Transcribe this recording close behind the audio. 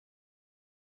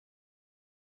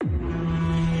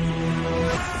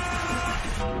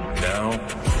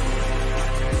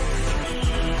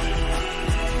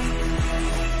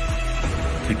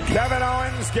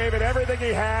just gave it everything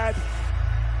he had.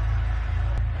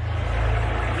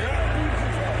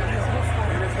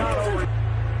 And it's not over.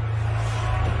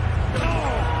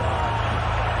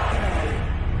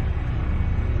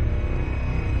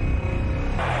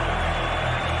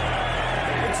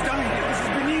 It's done. This is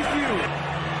beneath you.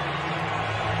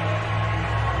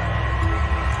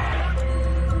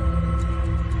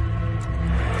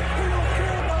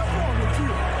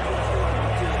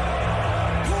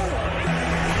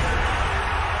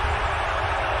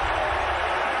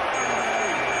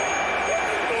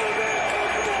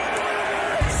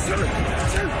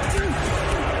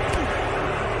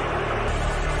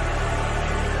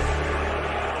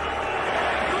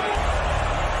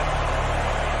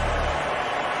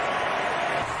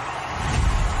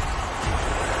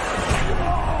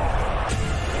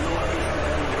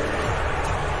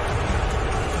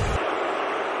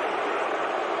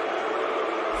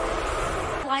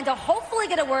 To hopefully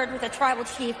get a word with the tribal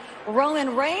chief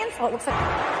Roman Reigns. Well, it looks like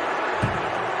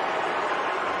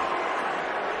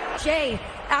Jay,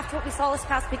 after what we saw this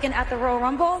past weekend at the Royal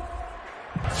Rumble.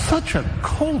 Such a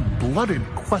cold-blooded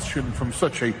question from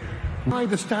such a... Why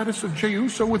the status of Jey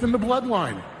Uso within the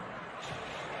bloodline?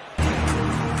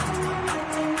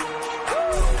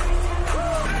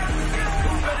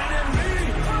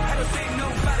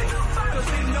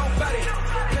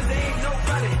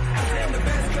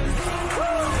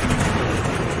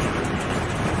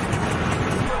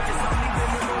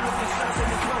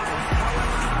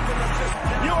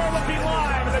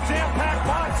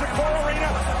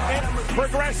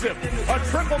 Progressive, a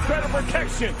triple threat of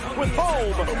protection with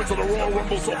home. Moments of the Royal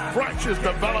Rumble, so fractures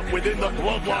develop within the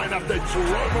bloodline after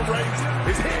Roman Reigns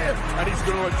is here, and he's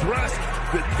going to address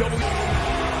the Tournament!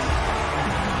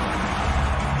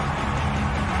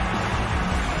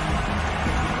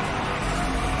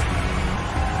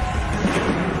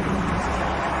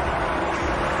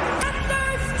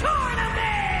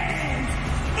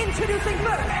 Introducing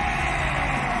first.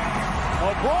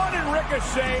 Braun and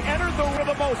Ricochet entered one of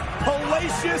the most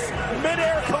hellacious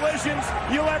mid-air collisions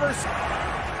you'll ever see.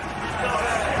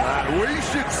 We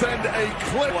should send a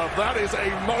clip of that. Is a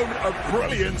moment of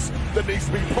brilliance that needs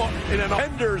to be put in an...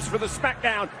 Contenders for the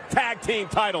SmackDown Tag Team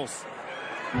titles.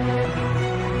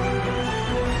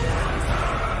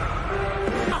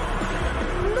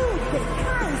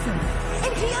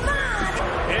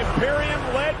 Imperium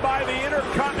led by the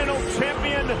Intercontinental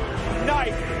Champion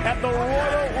Knight at the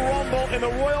Royal Rumble in the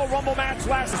Royal Rumble match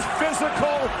last.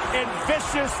 Physical and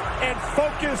vicious and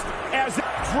focused as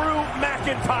Drew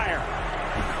McIntyre.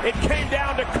 It came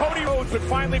down to Cody Rhodes would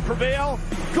finally prevail.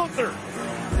 Gunther,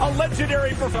 a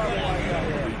legendary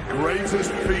performer.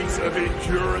 Greatest feats of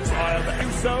endurance I have.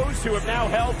 Usos, who have now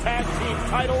held tag team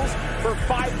titles for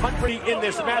 500 in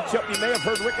this matchup. You may have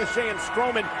heard Ricochet and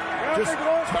Strowman just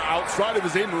outside of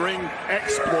his in-ring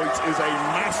exploits is a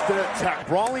master tag.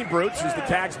 Brawling Brutes, as the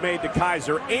tags made to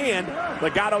Kaiser, and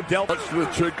Legado del... Much to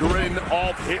the chagrin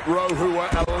of Hit Row, who were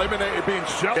eliminated, being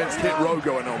shot against Hit Row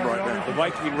going on right now. The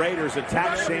Viking Raiders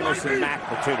attack Sheamus and Mac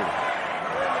opportunity.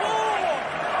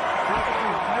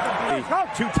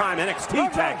 Two-time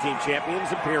NXT Tag Team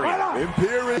Champions, Imperium.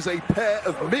 Imperium is a pair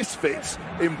of misfits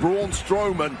in Braun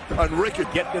Strowman and Ricky.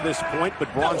 Get to this point,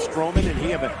 but Braun Strowman and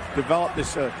he have developed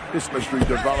this mystery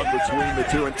developed between the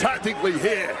two. And tactically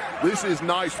here, this is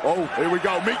nice. Oh, here we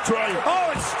go, meat train.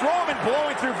 Oh, and Strowman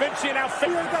blowing through Vinci and out.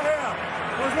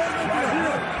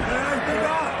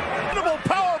 Incredible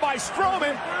power by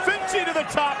Strowman. Vinci to the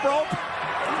top rope.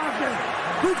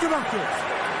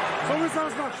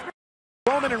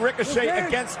 Strowman and Ricochet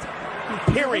against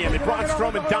Imperium, and Braun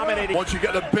Strowman dominating. Once you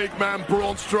get the big man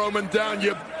Braun Strowman down,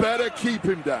 you better keep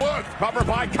him down. Cover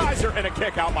by Kaiser and a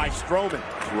kick out by Strowman.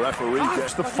 Referee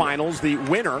gets the finals. The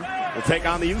winner will take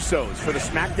on the Usos for the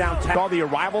SmackDown tag. Saw the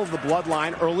arrival of the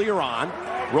Bloodline earlier on.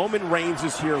 Roman Reigns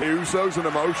is here. Uso's an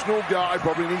emotional guy,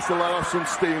 probably needs to let off some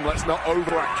steam. Let's not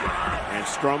overact it. And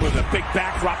Strowman with a big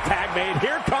backdrop tag made.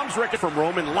 Here comes Ricochet from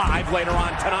Roman live later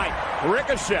on tonight.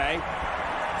 Ricochet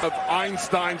of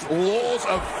Einstein's laws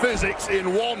of physics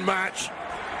in one match.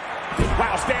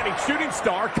 Wow, standing shooting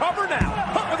star, cover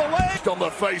now, up with a leg. On the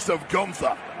face of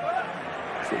Gunther.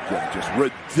 So again, just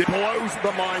blows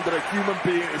the mind that a human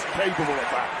being is capable of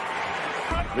that.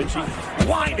 Vinci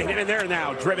winding in there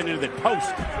now, driven into the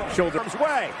post, shoulder's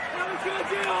way.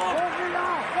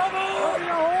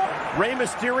 Rey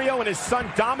Mysterio and his son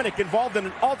Dominic involved in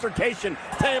an altercation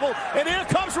table, and here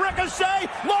comes Ricochet,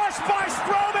 lost by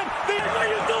Strowman. What are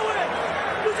you doing?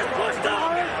 You just pushed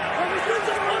out. It's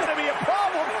going to be a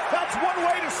problem. That's one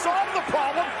way to solve the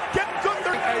problem. Get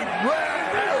Gunther. A rare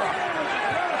error.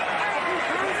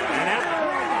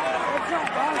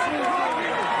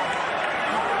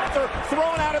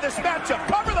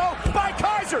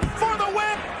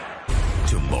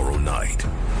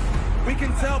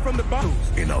 from the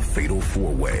bones. In a fatal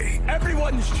four-way.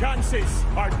 Everyone's chances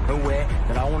are aware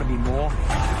that I want to be more.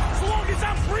 As long as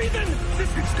I'm breathing,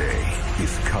 This day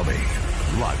is coming.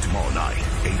 Live tomorrow night,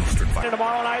 8 Eastern.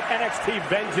 Tomorrow night, NXT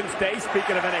Vengeance Day.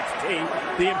 Speaking of NXT,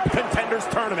 the Contenders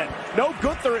Tournament. No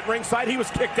Gunther at ringside. He was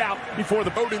kicked out before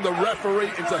the Voting the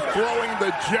referee into throwing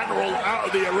the general out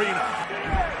of the arena.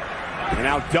 And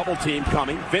now double team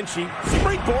coming. Vinci,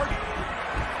 springboard.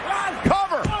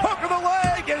 Cover, hook of the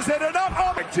leg. Is it enough?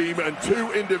 Oh. Team and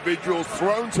two individuals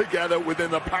thrown together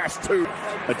within the past two.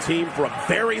 A team for a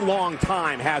very long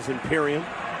time has Imperium.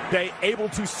 They able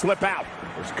to slip out.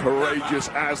 As courageous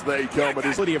as they come. It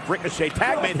is of Ricochet.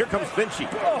 Tag man, here comes Vinci.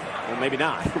 Well, maybe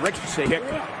not. Ricochet kick.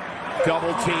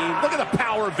 Double team. Look at the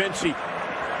power of Vinci.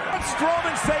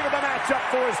 Strowman saving the matchup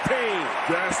for his team.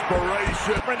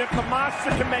 Desperation. And if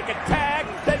Kamasa can make a tag,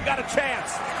 they've got a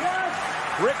chance.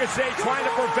 Ricochet trying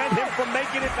to prevent him from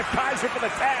making it to Kaiser for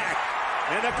the tag.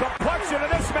 And the complexion of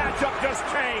this matchup just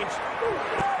changed.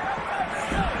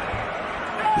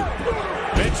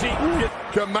 Vinci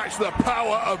can match the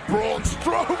power of Braun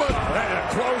Strowman. And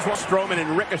close one. Strowman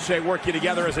and Ricochet working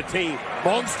together as a team.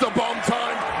 Monster bomb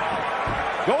time.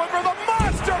 Going for the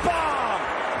monster bomb.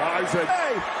 Isaac.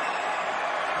 Hey.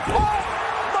 Oh,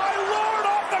 my Lord,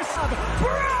 off the sub.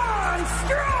 Braun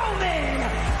Strowman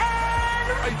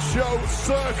and Show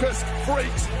circus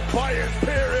freaks by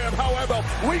Imperium. However,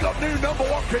 we got new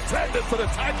 #1 contenders for the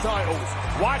tag titles.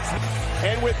 Watch.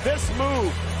 And with this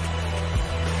move,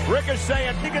 Ricochet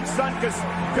and Deegan's son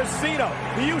Casino,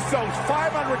 the Usos,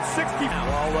 560.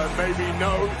 Well, there may be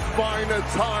no finer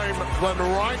time than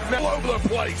right now. All over the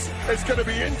place. It's going to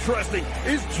be interesting.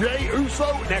 Is Jey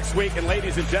Uso next week? And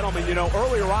ladies and gentlemen, you know,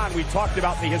 earlier on we talked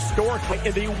about the historic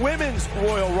in the Women's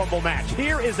Royal Rumble match.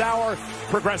 Here is our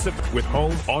progressive with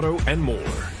home, auto, and more.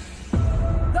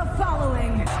 the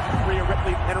following. Rhea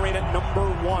Ripley entering at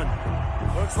 #1.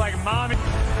 looks like mommy.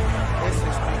 This is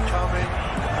becoming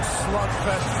a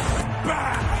slugfest.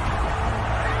 Back.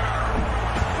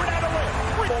 Without a win.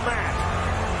 Triple match.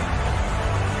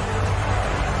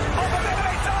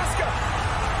 Eliminates Asuka.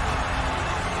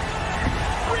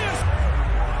 Rhea's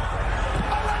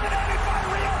eliminated by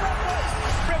Rhea Ripley.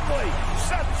 Ripley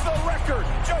sets the record.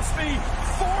 Just the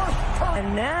 4th time. And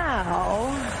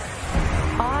now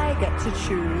I get to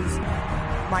choose.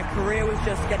 My career was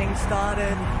just getting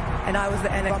started, and I was the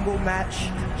NXT Rumble match,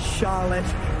 Charlotte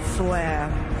Flair.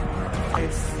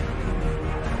 It's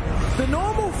the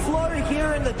normal flow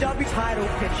here in the W title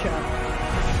picture,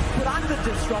 but I'm the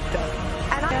disruptor,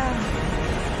 and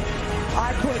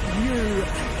I put you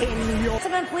in your...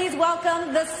 Gentlemen, please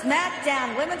welcome the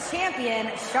SmackDown Women's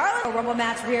Champion, Charlotte Rumble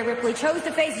match. Rhea Ripley chose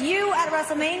to face you at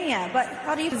WrestleMania, but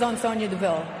how do you... is on Sonya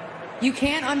Deville. You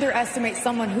can't underestimate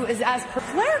someone who is as per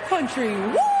Flair country.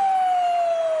 Woo!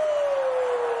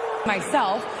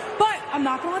 Myself, but I'm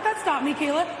not gonna let that stop me,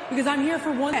 Kayla, because I'm here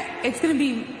for one. It's gonna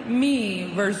be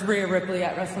me versus Rhea Ripley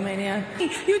at WrestleMania.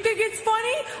 You think it's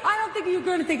funny? I don't think you're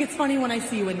gonna think it's funny when I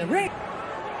see you in the ring.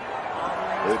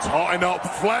 It's hotting up.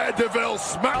 Flair Deville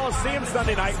smack. Coliseum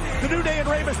Sunday night. The New Day and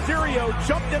Rey Mysterio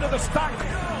jumped into the stock.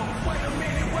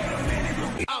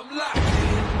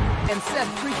 And Seth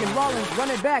freaking Rollins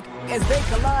running back as they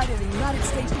collide in the United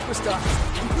States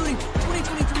Superstars, including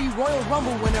 2023 Royal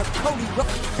Rumble winner Cody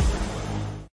Rhodes.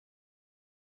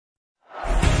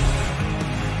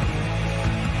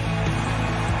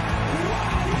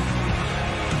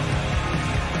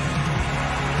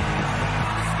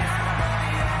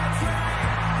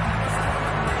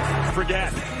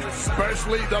 Forget.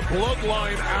 Especially the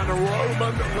Bloodline and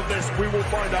Roman. For this, we will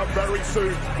find out very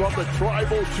soon from the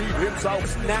Tribal Chief himself.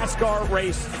 NASCAR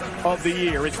race of the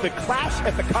year. It's the Clash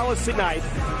at the Coliseum night.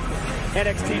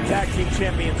 NXT Tag Team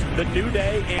Champions, the New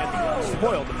Day, and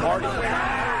spoiled the party.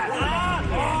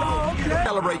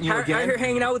 Celebrating you again. Out here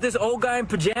hanging out with this old guy in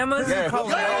pajamas. Yeah.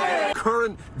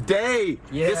 Current day.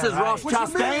 Yeah. This is Ross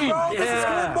Chastain.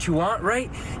 Yeah. What you want, right?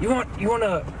 You want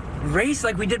to race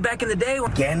like we did back in the day?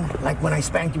 Again, like when I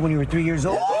spanked you when you were 3 years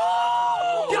old.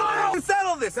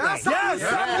 Settle this night. Yes.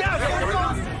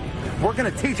 We're gonna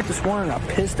teach this one a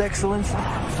pissed excellence.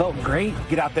 Felt great.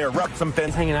 Get out there, rub some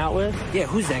fins hanging out with. Yeah,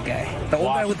 who's that guy? The old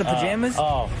guy with the pajamas?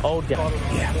 Old guy.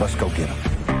 Yeah, let's go get him.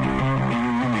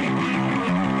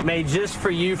 Made just for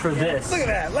you for this. Look at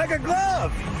that, like a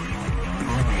glove.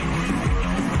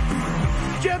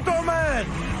 Gentlemen.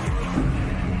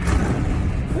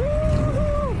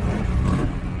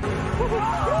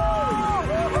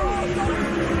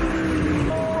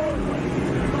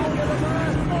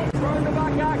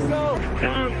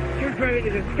 You're ready to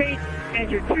the face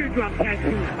and your teardrop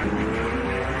tattoo.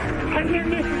 I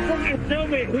learned this from a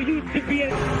snowman who used to be a...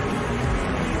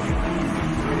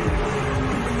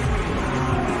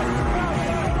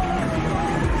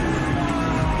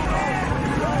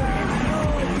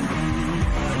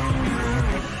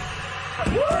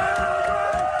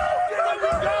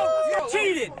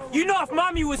 You know, if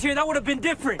Mommy was here, that would have been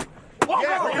different.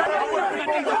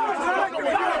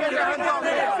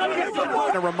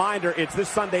 A reminder, it's this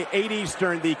Sunday, 8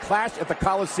 Eastern, the Clash at the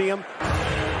Coliseum.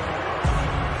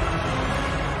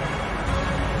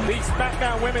 The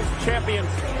SmackDown Women's Champion,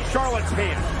 Charlotte's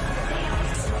hand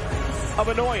of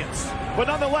annoyance. But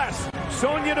nonetheless,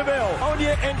 Sonya Deville,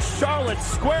 Sonya and Charlotte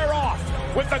square off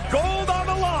with the gold on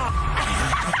the line.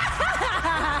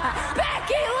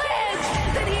 Becky Lynch!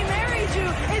 That he married you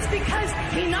is because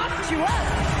he knocked you up.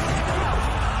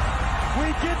 We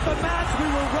get the match we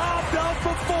were robbed of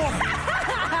before.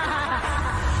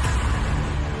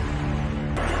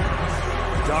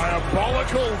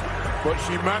 Diabolical, but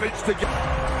she managed to get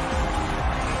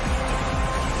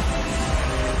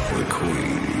The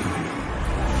Queen.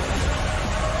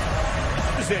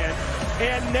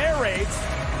 And narrates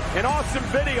an awesome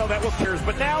video that will appear.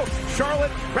 But now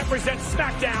Charlotte represents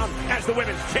SmackDown as the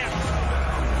women's champion.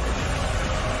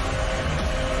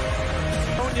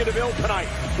 Sonya Deville tonight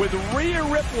with Rhea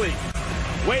Ripley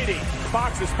waiting.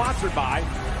 Fox is sponsored by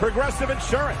Progressive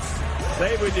Insurance.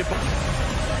 Save with you.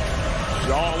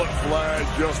 Charlotte Flair,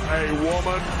 just a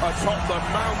woman atop the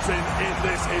mountain in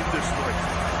this industry.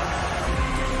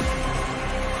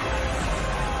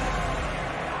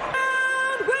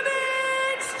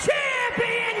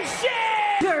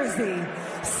 Jersey,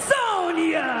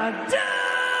 Sonya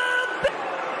Deville.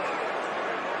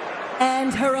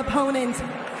 And her opponent,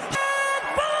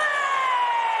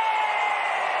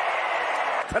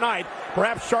 tonight,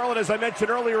 perhaps Charlotte, as I mentioned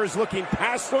earlier, is looking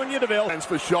past Sonya Deville. Thanks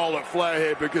for Charlotte Flair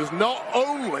here, because not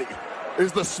only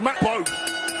is the smack both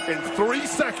in 3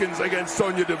 seconds against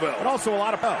Sonya Deville, but also a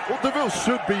lot of well, Deville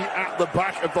should be at the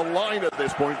back of the line at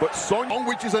this point, but Sonya,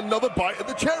 which is another bite of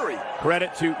the cherry.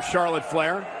 Credit to Charlotte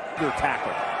Flair. Your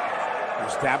tackle,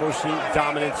 establishing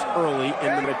dominance early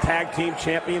in the tag team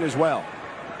champion as well.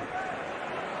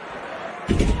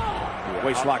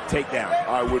 Waistlock takedown.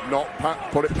 I would not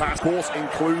put it past, course,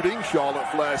 including Charlotte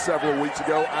Flair several weeks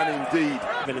ago, and indeed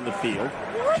been in the field.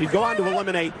 She'd go on to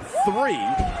eliminate 3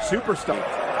 superstars.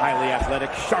 Highly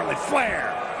athletic Charlotte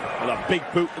Flair with a big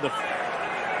boot to the.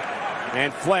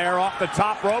 And Flair off the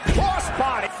top rope,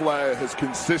 crossbody. Flair has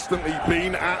consistently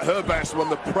been at her best when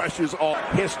the pressure's on.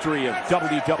 History of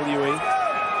WWE.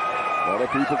 A lot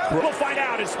of people. We'll find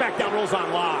out as SmackDown rolls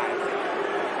on live.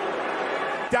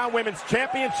 Down Women's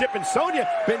Championship, and Sonya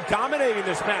been dominating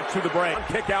this match through the break.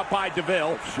 Kick out by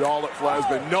Deville. Charlotte Flair's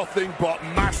been nothing but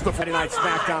masterful. Friday Night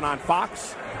SmackDown on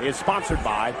Fox is sponsored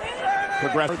by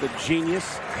Progressive. The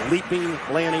genius, leaping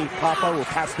Lanny Poffo, who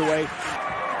passed away.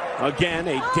 Again,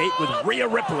 a date with Rhea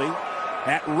Ripley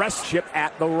at Ship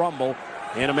at the Rumble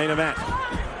in a main event.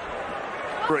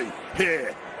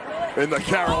 Here in the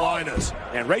Carolinas.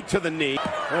 And right to the knee.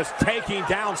 Just taking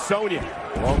down Sonya.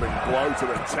 Loving blow to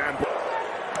the temple.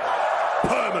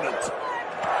 Permanent.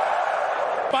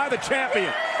 By the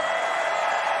champion.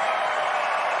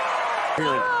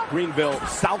 Here in Greenville,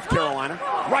 South Carolina.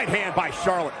 Right hand by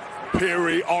Charlotte.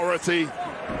 Superiority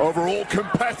over all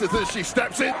competitors. She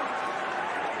steps in.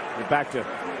 We're back to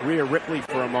Rhea Ripley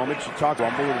for a moment. She talked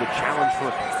Rumble with a challenge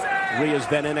for Rhea's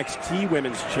then NXT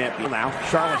Women's Champion. Now,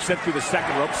 Charlotte sent through the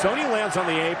second rope. Sonya lands on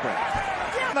the apron.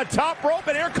 On the top rope,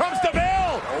 and here comes Deville.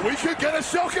 Oh, we could get a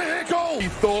shocker here, goal. He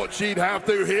thought she'd have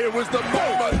to. Here was the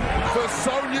moment for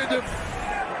Sonya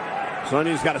Deville.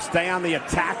 Sonya's got to stay on the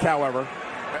attack, however.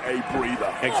 A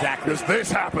breather. Exactly. Because this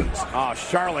happens.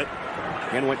 Charlotte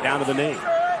again went down to the knee.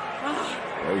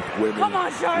 Both women. Come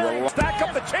on, Charlotte. Stack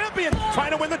up the champion, trying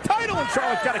to win the title, and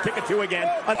Charlotte's got to kick it to again.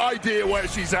 An idea where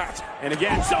she's at. And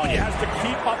again, Sonya has to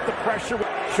keep up the pressure.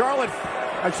 Charlotte,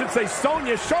 I should say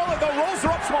Sonya. Charlotte, though, rolls her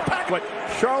up small pack, but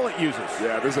Charlotte uses.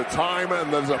 Yeah, there's a time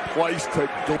and there's a place to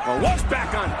go. Was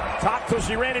back on top till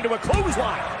she ran into a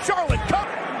clothesline. Charlotte cut.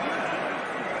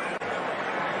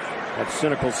 That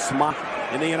cynical smile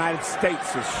in the United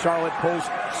States as Charlotte pulls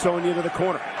Sonya to the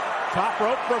corner. Top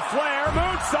rope for Flair.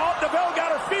 Moonsault. Deville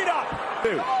got her feet up.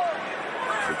 Again,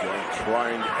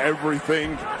 trying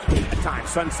everything. Time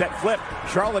sunset flip.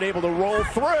 Charlotte able to roll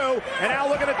through. And now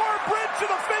look at it. Bridge to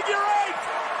the figure 8.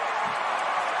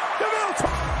 Deville.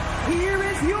 Here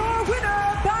is your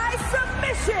winner by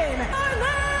submission,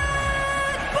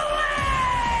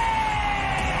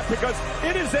 because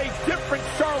it is a different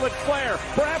Charlotte Flair.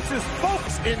 Perhaps his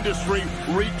folks industry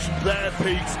reached their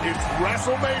peaks. It's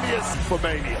WrestleMania's for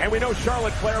Mania. And we know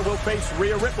Charlotte Flair will face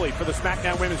Rhea Ripley for the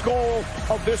SmackDown Women's goal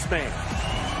of this man,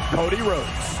 Cody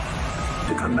Rhodes.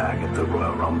 To come back at the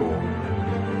Royal Rumble,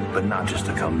 but not just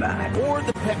to come back. Or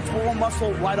the pectoral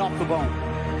muscle right off the bone.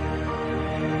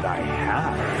 I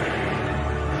have.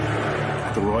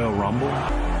 At the Royal Rumble.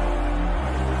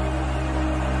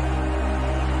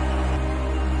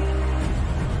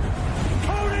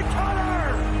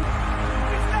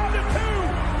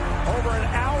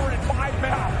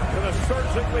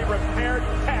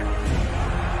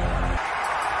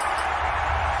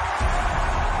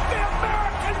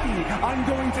 I'm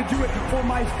going to do it for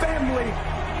my family,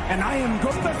 and I am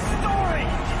going The story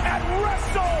at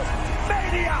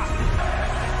WrestleMania.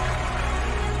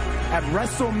 At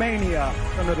WrestleMania,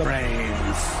 under the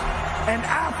Reigns. And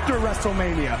after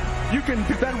WrestleMania, you can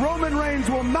that Roman Reigns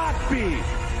will not be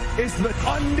is the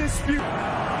undisputed.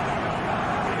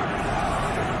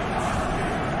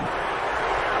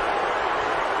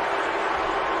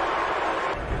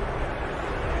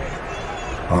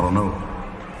 I don't know.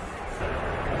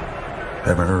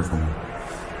 Haven't heard from him.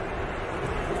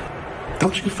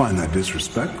 Don't you find that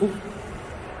disrespectful?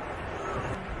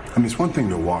 I mean, it's one thing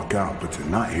to walk out, but to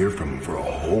not hear from him for a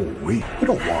whole week. We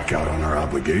don't walk out on our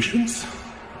obligations.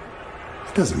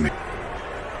 It doesn't make...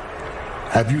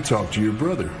 Have you talked to your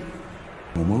brother?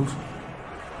 Almost.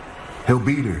 He'll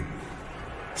be there.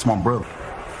 It's my brother.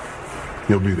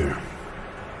 He'll be there.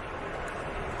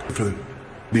 For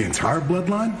the entire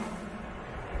bloodline?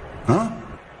 Huh?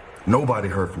 Nobody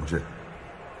heard from Jay.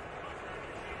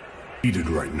 Needed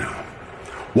right now.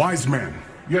 Wise man.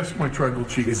 Yes, my tribal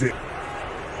chief. Is it?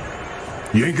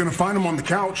 You ain't gonna find him on the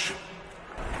couch.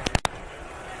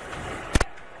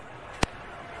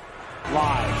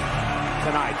 Live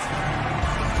tonight.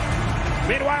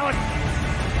 Meanwhile,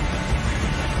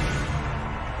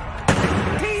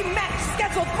 Team match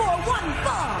scheduled for one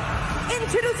fall.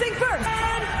 Introducing first,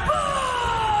 and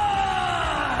Butch!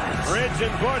 Ridge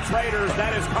and Butch Raiders,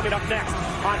 that is coming up next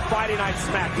on Friday Night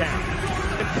SmackDown.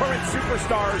 And current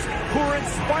superstars who are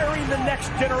inspiring the next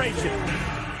generation.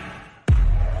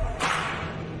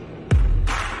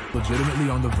 Legitimately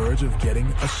on the verge of getting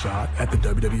a shot at the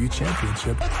WWE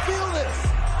Championship. Let's feel this.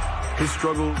 His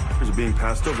struggle is being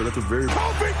passed over. That's a very...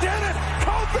 Kofi did it!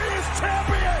 Kofi is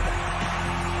champion!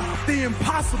 The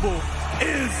impossible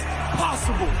is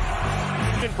possible.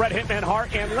 Bret Hitman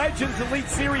Hart and Legends Elite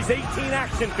Series 18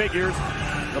 action figures.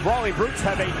 The Brawling Brutes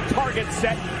have a target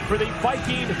set for the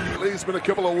Viking. It's been a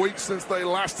couple of weeks since they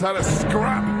last had a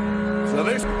scrap. So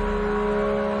this...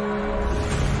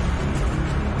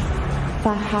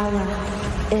 Valhalla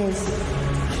is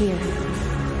here.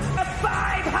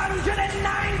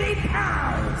 590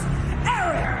 pounds,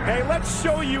 Eric! Hey, let's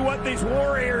show you what these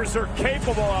warriors are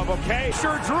capable of, okay?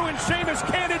 Sure, Drew and Sheamus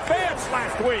can't advance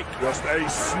last week. Just a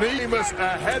Sheamus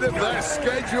ahead of their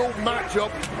scheduled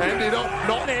matchup ended up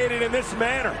nominated in this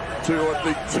manner. Two of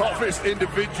the toughest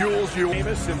individuals you...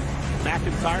 Sheamus and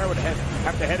McIntyre would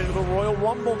have to head into the Royal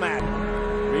Rumble match.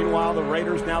 Meanwhile, the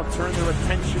Raiders now turn their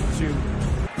attention to...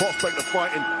 prospect of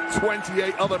fighting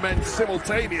 28 other men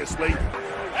simultaneously.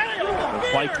 The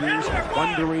Vikings are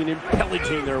thundering and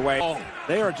pillaging their way.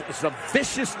 They are just a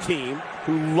vicious team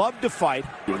who love to fight.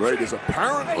 The Raiders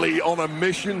apparently on a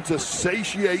mission to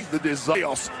satiate the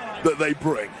desires that they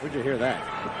bring. Where'd you hear that?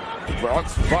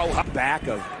 Back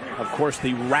of course,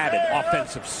 the rabid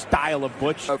offensive style of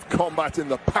Butch. Of combating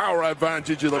the power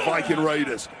advantage of the Viking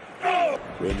Raiders.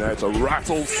 Been there to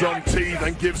rattle some teeth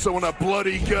and give someone a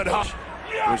bloody good hush.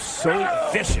 Was so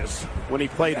vicious when he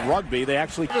played rugby. They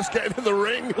actually just getting in the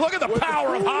ring. Look at the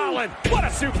power of Holland. What a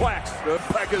suplex. The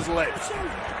Pecker's lips.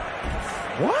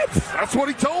 What? That's what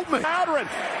he told me. Aldrin.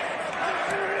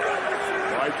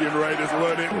 Viking Raiders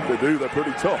learning what to do. They're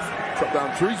pretty tough. Chop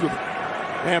down trees with them.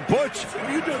 And Butch. What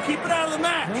are you doing? Keep it out of the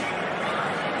mat.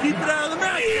 Keep it out of the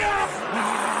mat.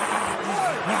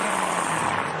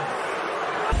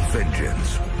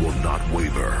 Vengeance will not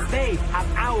waver. They have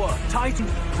our Titan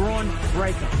Braun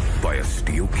Breaker By a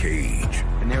steel cage.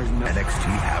 And there's no... NXT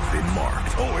have been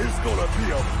marked. Oh, it's gonna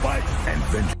be a fight. And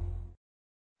vengeance.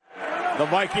 The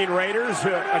Viking Raiders,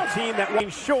 a team that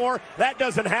was sure that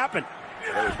doesn't happen.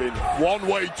 There's been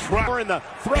one-way traffic. In the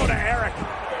throw to Eric.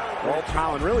 Well,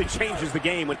 Colin really changes the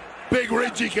game when Big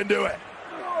Richie can do it.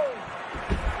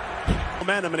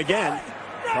 Momentum, and again,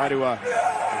 try to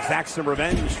exact some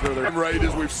revenge for the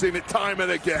Raiders. We've seen it time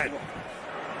and again.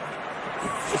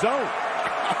 Zone.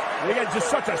 They got just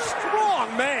such a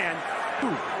strong man.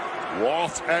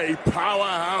 What a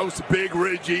powerhouse Big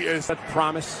Richie is. Such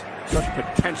promise, such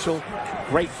potential,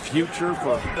 great future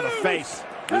for the face.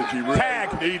 Richie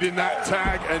tag. Needing that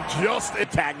tag and just a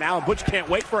tag now. And Butch can't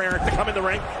wait for Eric to come in the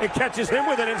ring and catches him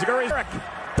with an enziguri. Eric.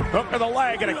 Hook to the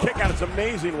leg and a kick out. It's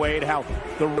amazing, Wade, how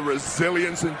the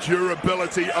resilience and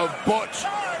durability of Butch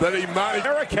that he managed.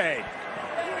 Barricade.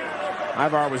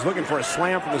 Ivar was looking for a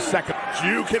slam from the second.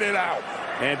 Juking it out.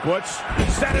 And Butch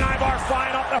set an Ivar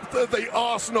flying up. The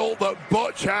arsenal that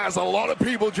Butch has, a lot of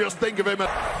people just think of him as...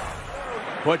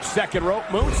 Butch second rope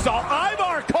moonsault.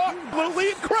 Ivar caught. Absolutely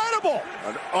incredible.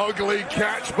 An ugly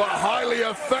catch, but highly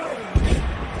effective.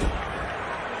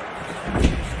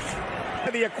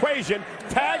 to the equation.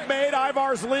 Tag made,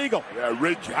 Ivar's legal. Yeah,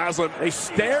 Ridge hasn't. They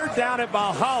stared down at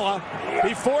Valhalla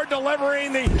before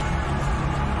delivering the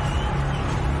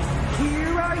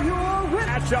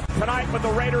matchup tonight, but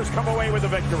the Raiders come away with the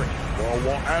victory. Well,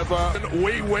 whatever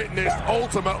we witnessed,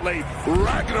 ultimately,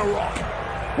 Ragnarok.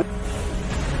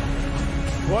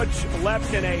 Butch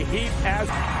left in a heap as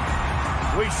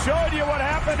we showed you what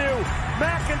happened to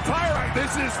McIntyre.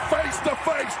 This is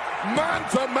face-to-face,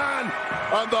 man-to-man,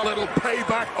 and the little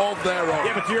payback of their own.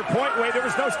 Yeah, but to your point, Wade, there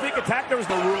was no sneak attack. There was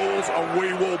the rules, and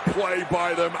we will play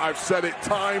by them. I've said it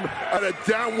time, and I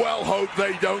damn well hope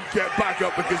they don't get back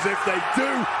up, because if they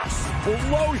do,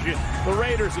 explosion. The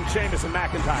Raiders and Sheamus and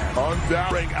McIntyre.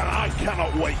 Undoubting, and I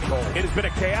cannot wait, Cole. It has been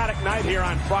a chaotic night here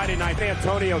on Friday night. San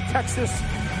Antonio, Texas,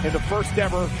 in the first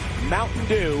ever Mountain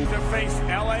Dew to face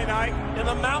LA Knight in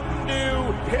the Mountain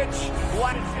Dew pitch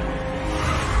black.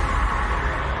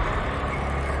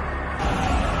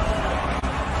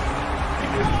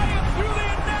 Flying through the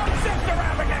announce center,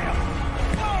 Abigail.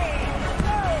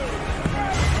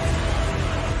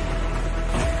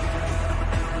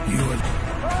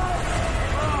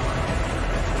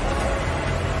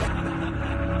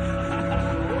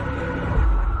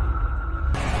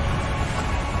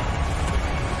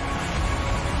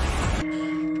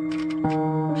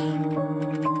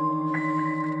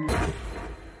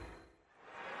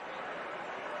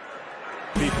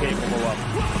 Be capable of.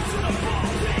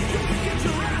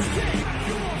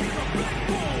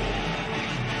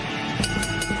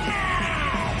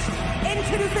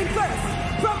 Introducing first,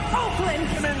 from Oakland,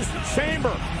 Women's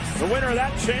Chamber. The winner of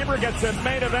that chamber gets a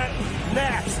main event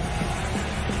next.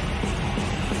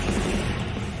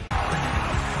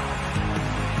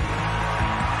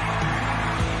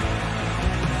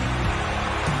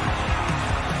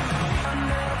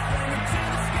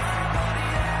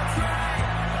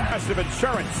 Of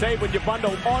insurance. Save when you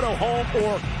bundle auto, home,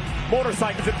 or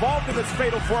motorcycles. Involved in this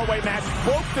fatal four-way match,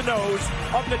 broke the nose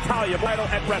of Natalya Vital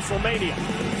at WrestleMania.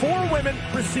 4 women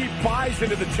received buys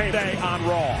into the chamber today on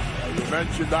Raw. You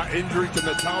mentioned that injury to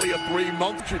Natalya 3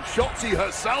 months. And Shotzi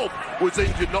herself was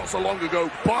injured not so long ago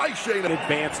by Shayna.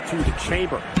 Advanced to the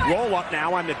chamber. Roll up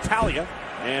now on Natalya.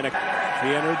 And she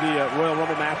entered the Royal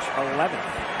Rumble match 11th.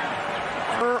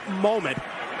 Her moment,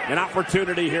 an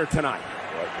opportunity here tonight.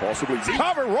 Possibly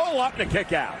cover, roll up, and a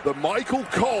kick out. The Michael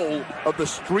Cole of the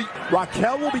street.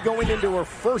 Raquel will be going into her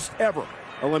first ever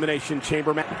Elimination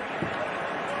Chamber match.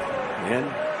 And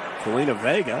Zelina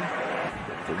Vega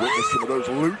to witness some of those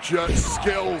lucha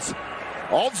skills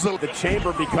of the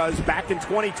chamber, because back in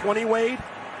 2020, Wade,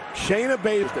 Shayna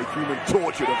Baszler, a human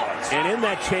torture device. And in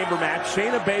that chamber match,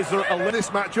 Shayna Baszler. This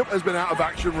matchup has been out of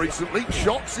action recently.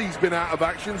 Shotzi's been out of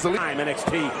action.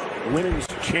 NXT Women's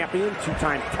Champion,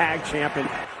 2-time Tag Champion.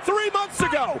 3 months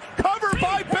ago, covered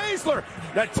by Baszler.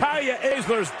 Natalya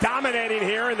Baszler's dominating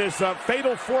here in this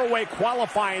fatal 4-way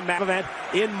qualifying match event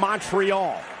in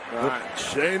Montreal.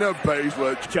 Shayna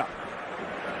Baszler.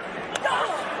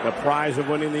 The prize of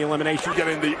winning the elimination.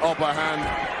 Getting the upper hand.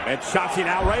 And Shotzi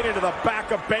now right into the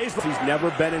back of Baszler. She's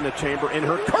never been in the chamber in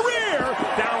her career.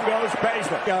 Down goes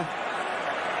Baszler.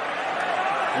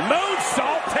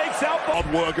 Moonsault takes out.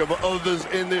 Hard work of others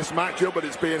in this matchup, but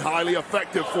it's being highly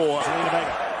effective for her.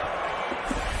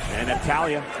 And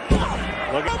Natalya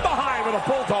looking from behind with a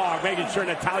bulldog, making sure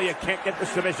Natalya can't get the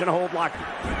submission hold lock.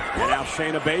 And now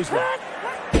Shayna Baszler.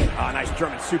 Nice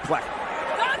German suplex.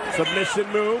 Submission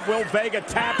move. Will Vega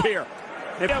tap here?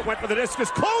 Went for the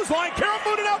discus clothesline. Carol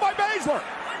booted out by Baszler.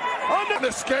 An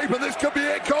escape, and this could be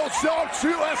it. Cold shot to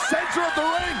a center of the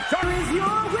ring. Here is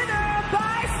your winner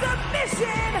by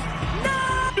submission.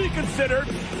 No. Be considered,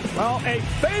 well, a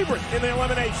favorite in the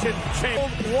Elimination Chamber.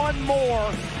 One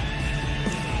more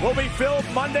will be filled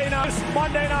Monday night. This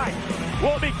Monday night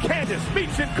will it be Candice,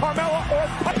 Beach, and Carmella, or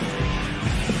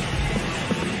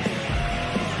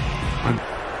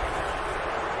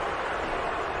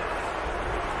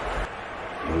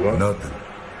Nothing.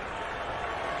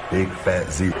 Big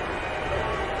fat zero.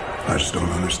 I just don't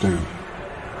understand.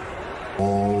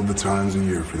 All the times a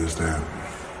year for this to happen.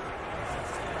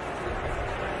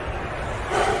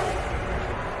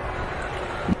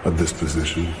 Of this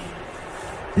position,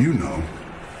 you know,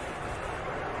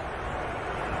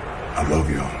 I love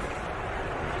y'all.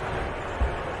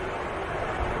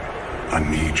 I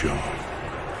need y'all.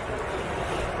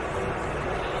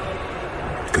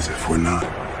 Because if we're not,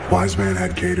 Wise Man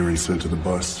had catering sent to the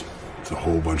bus. It's a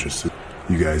whole bunch of shit.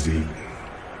 You guys eat.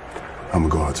 I'm gonna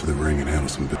go out to the ring and handle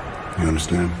some business. You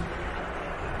understand?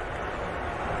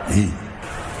 Eat.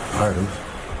 All right,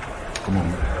 come on,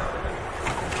 man.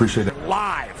 Appreciate it.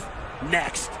 Live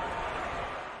next.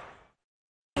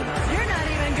 You're not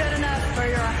even good enough for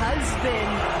your husband.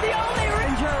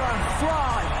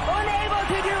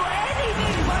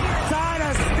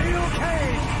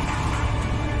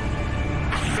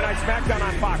 SmackDown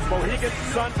on Fox. Mohegan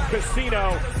Sun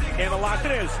Casino. And the lot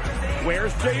is,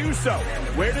 where's Jey Uso?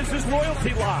 Where does his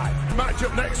loyalty lie?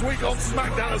 Matchup next week on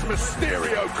SmackDown as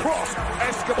Mysterio, Cross,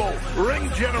 Escobar, Ring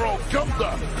General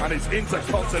Gunther, and his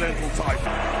Intercontinental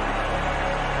title.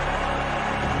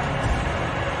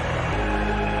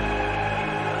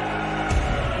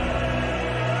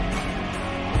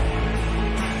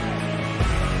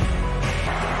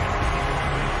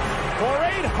 For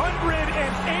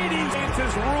 880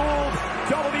 has ruled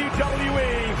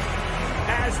WWE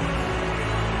as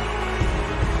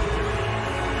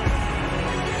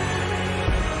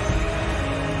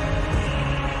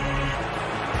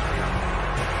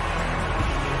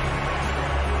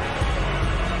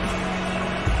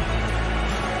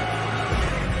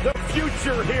the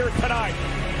future here tonight,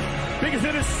 because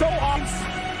it is so obvious,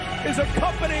 is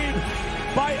accompanied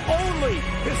by only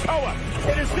his Hoa.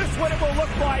 And is this what it will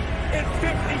look like in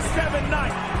 57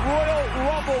 nights? Royal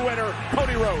Rumble winner,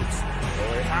 Cody Rhodes.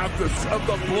 Well, they have the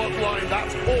bloodline,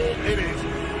 that's all it is.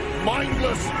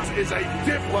 Mindless is a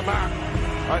diplomat,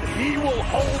 and he will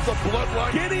hold the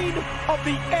bloodline. Beginning of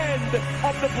the end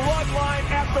of the bloodline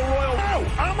at the Royal Rumble. No,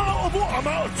 I'm out of what? I'm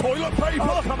out of toilet paper?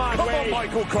 Oh, come on,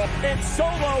 Michael Cole. And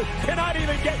Solo cannot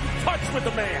even get in touch with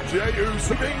the man. Jey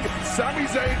Uso, Sami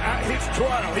Zayn at his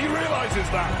trial. He realizes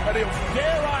that, and he'll...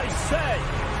 Dare I say,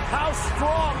 how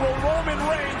strong will Roman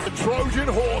Reigns... The Trojan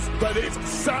horse that is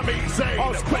Sami Zayn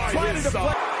by his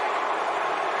side.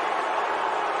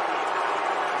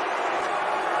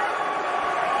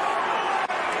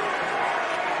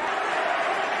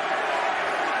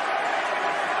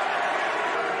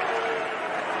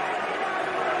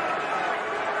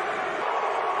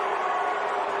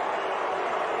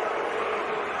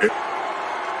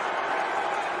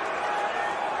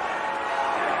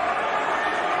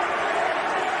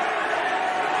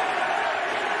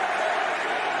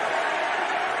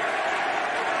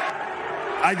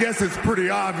 I guess it's pretty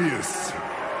obvious.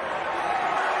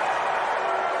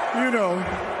 You know,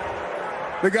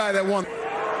 the guy that won.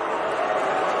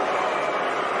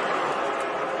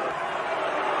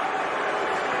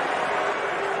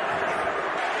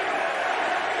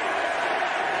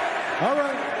 All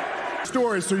right.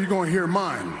 Story, so you're going to hear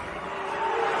mine.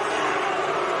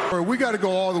 We got to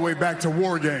go all the way back to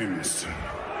War Games.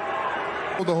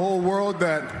 The whole world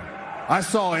that I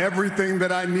saw everything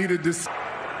that I needed to see.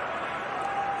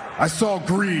 I saw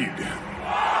greed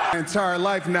my entire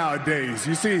life nowadays.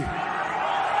 You see,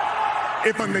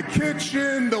 if I'm in the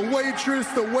kitchen, the waitress,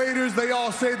 the waiters, they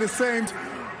all say the same.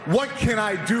 What can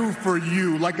I do for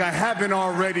you? Like I haven't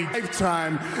already.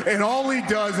 Lifetime, and all he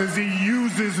does is he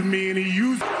uses me, and he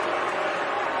uses.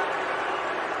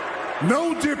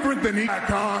 No different than he. You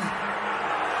can't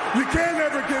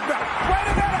ever get back. Wait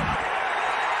a minute.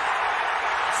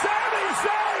 Sami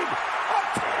Zayn.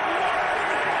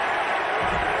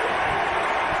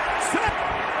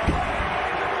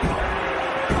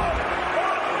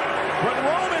 When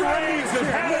Roman Reigns has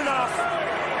had enough,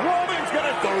 Roman's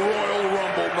gonna... The Royal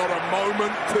Rumble, not a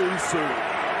moment too soon.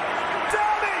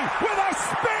 Sami with a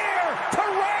spear to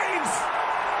Reigns.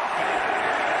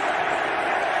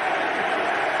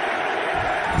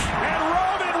 And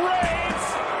Roman Reigns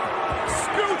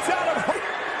scoots out of...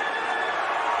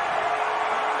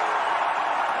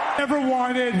 Never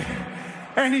wanted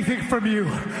anything from you.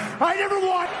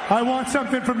 I want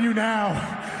something from you now,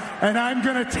 and I'm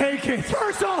gonna take it.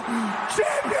 Universal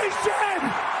Championship!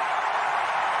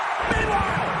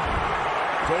 Meanwhile,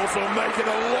 he's also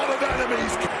making a lot of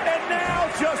enemies. And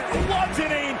now just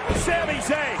bludgeoning Sami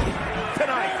Zayn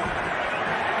tonight.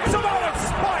 Samoan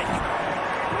spike.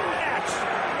 Match.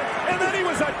 And then he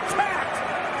was attacked.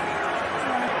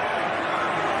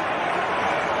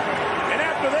 And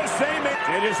after this, same man.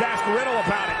 They just asked Riddle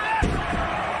about it.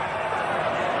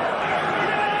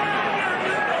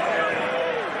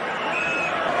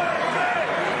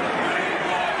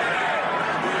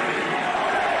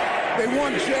 They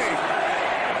want Jey,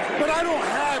 but I don't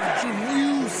have to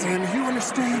use him. You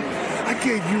understand? I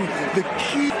gave you the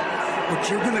key, but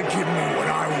you're gonna give me what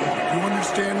I want. You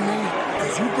understand me?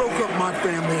 Because you broke up my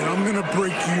family, and I'm gonna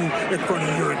break you in front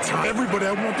of your entire. Everybody,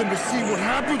 I want them to see what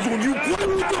happens when you play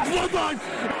with the bloodline.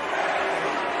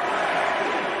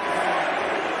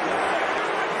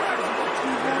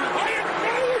 I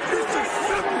acknowledge it's a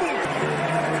symbol.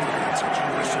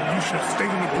 You should stay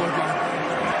in the bloodline.